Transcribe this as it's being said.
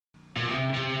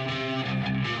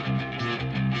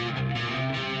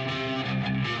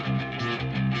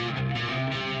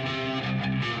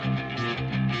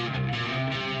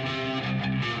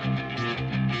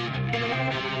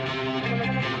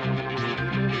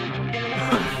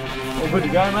Good to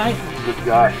go, mate? Good to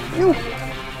go.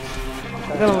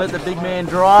 I'm gonna let the big man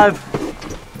drive.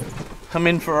 I'm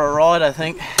in for a ride, I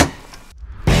think.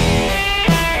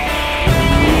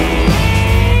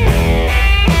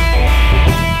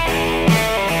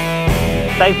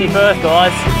 Safety first,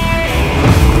 guys.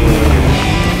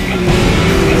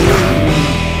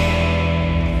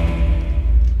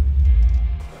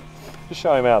 Just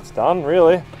show him how it's done,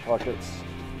 really. Like it's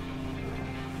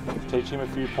teach him a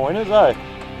few pointers, eh?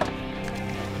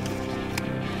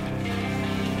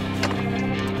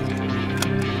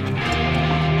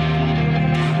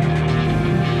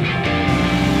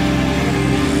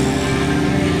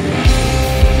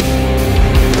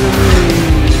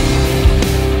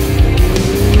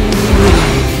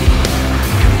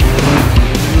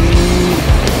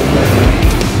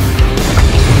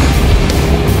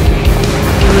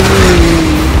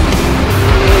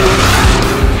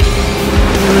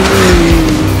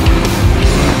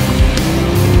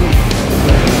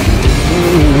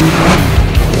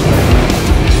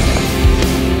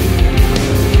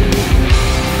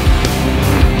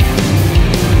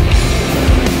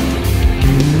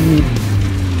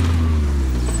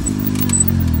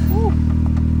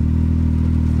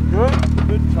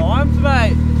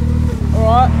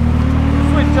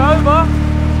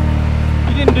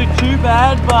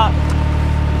 Bad, but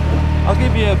I'll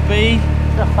give you a B.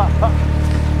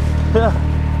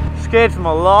 Scared for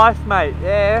my life, mate.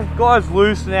 Yeah, guy's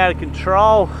loose and out of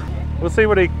control. We'll see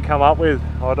what he can come up with.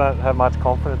 I don't have much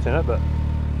confidence in it, but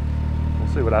we'll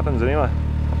see what happens anyway.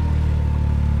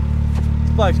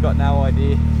 This bloke's got no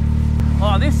idea.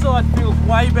 Oh, this side feels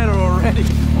way better already.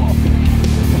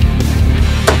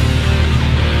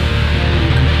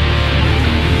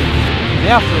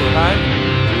 Now feel at home.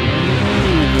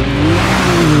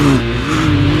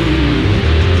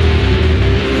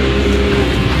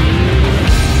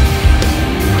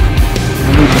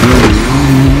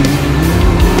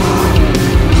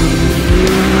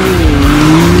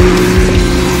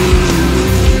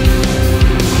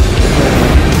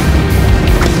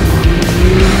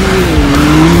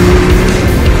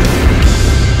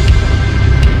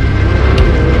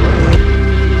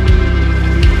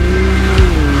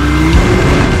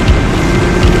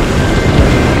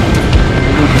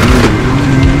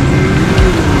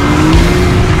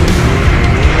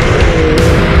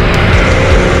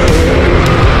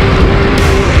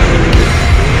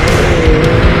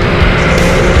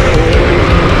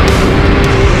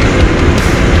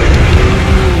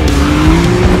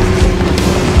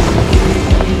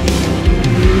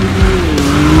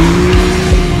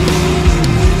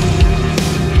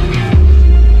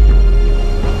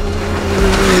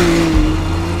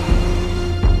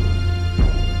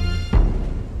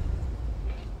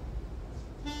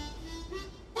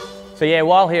 So yeah,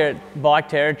 while here at Bike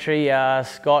Territory,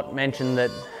 Scott mentioned that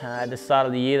at the start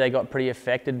of the year they got pretty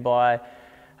affected by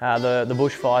the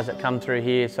bushfires that come through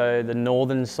here. So the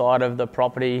northern side of the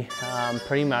property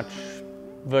pretty much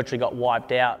virtually got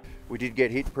wiped out. We did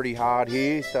get hit pretty hard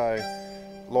here, so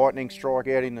lightning strike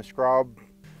out in the scrub,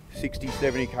 60,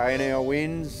 70 km/h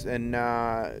winds, and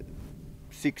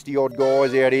 60 odd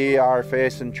guys out here,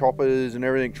 RFS and choppers and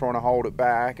everything trying to hold it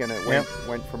back, and it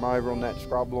went from over on that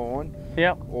scrub line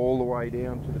all the way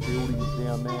down to the buildings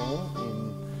down there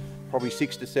in probably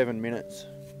 6 to 7 minutes.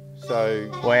 So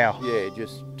wow, yeah,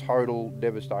 just total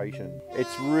devastation.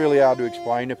 It's really hard to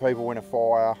explain to people when a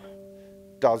fire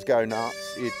does go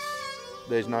nuts.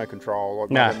 There's no control,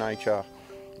 like Mother Nature.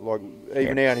 Like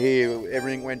even out here,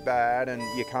 everything went bad and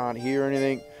you can't hear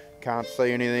anything, can't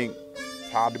see anything.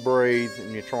 It's hard to breathe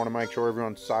and you're trying to make sure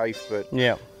everyone's safe, but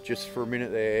just for a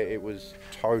minute there, it was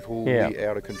totally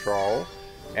out of control.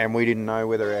 And we didn't know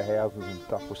whether our houses and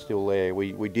stuff were still there.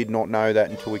 We did not know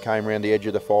that until we came around the edge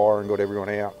of the fire and got everyone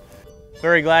out.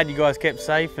 Very glad you guys kept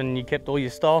safe and you kept all your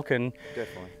stock, and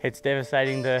it's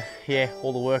devastating to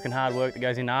all the work and hard work that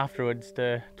goes in afterwards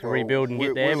to rebuild and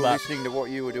get there. We were listening to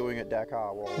what you were doing at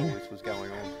Dakar while all this was going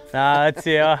on. That's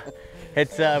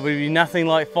it's would be nothing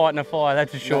like fighting a fire,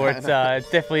 that's for sure. It's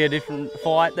definitely a different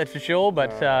fight, that's for sure.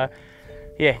 But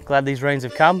yeah, glad these rains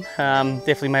have come.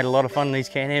 Definitely made a lot of fun in these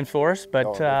Can-Ams for us.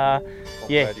 But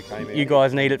you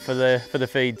guys need it for the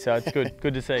feed, so it's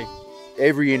good to see.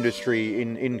 Every industry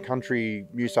in country,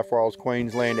 New South Wales,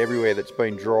 Queensland, everywhere that's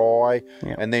been dry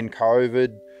and then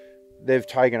COVID, they've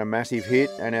taken a massive hit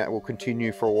and it will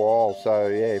continue for a while. So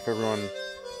yeah, if everyone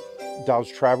does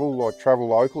travel, travel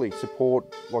locally, support,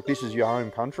 this is your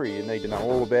home country, you need to know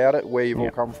all about it, where you've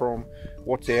all come from,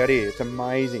 what's out here. It's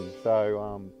amazing.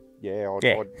 So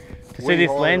to see this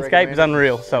landscape is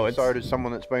unreal. So does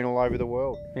someone that's been all over the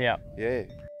world.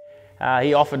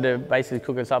 he offered to basically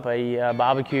cook us up a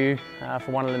barbecue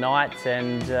for one of the nights,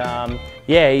 and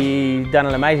yeah, he done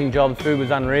an amazing job. The food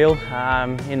was unreal.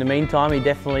 In the meantime, he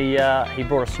definitely he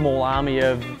brought a small army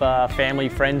of family,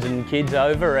 friends and kids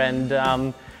over,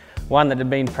 and one that had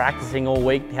been practicing all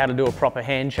week how to do a proper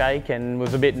handshake and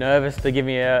was a bit nervous to give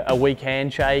me a weak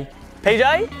handshake.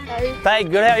 PJ? Hey. Hey,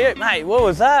 good, how are you? Mate, what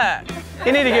was that?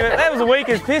 You need to give it, that was the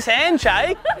weakest piss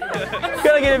handshake.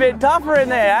 Gotta get a bit tougher in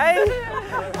there,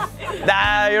 eh?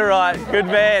 Nah, you're right, good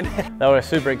man. They were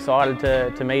super excited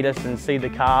to meet us and see the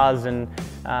cars and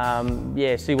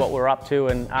yeah, see what we're up to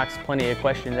and ask plenty of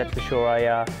questions, that's for sure.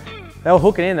 They were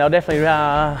hooking in, they were definitely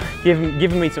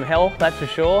giving me some hell, that's for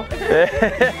sure.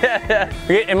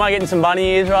 Am I getting some bunny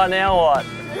ears right now or what?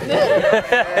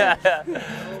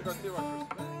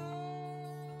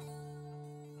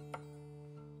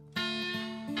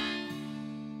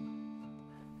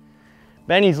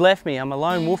 Benny's left me, I'm a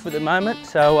lone wolf at the moment,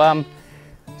 so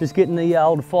just getting the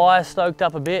old fire stoked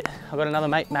up a bit. I've got another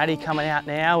mate, Matty, coming out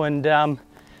now, and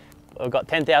I've got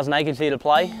 10,000 acres here to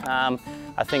play.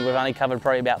 I think we've only covered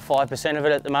probably about 5% of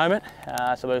it at the moment,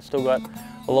 so we've still got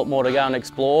a lot more to go and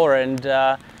explore, and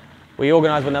we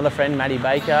organised with another friend, Matty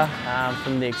Baker,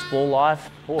 from the Explore Life.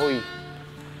 Boy,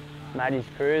 Matty's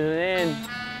cruising in.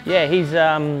 Yeah, he's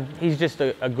just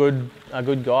a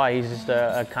good guy. He's just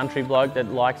a country bloke that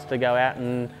likes to go out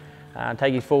and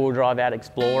take his four-wheel drive out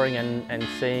exploring and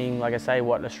seeing, like I say,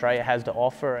 what Australia has to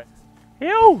offer.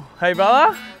 Yo, hey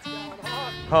brother.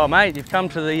 Oh mate, you've come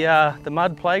to the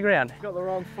mud playground. You've got the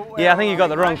wrong footwear. Yeah, I think you've got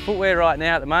the wrong footwear right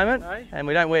now at the moment, and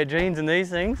we don't wear jeans in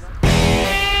these things.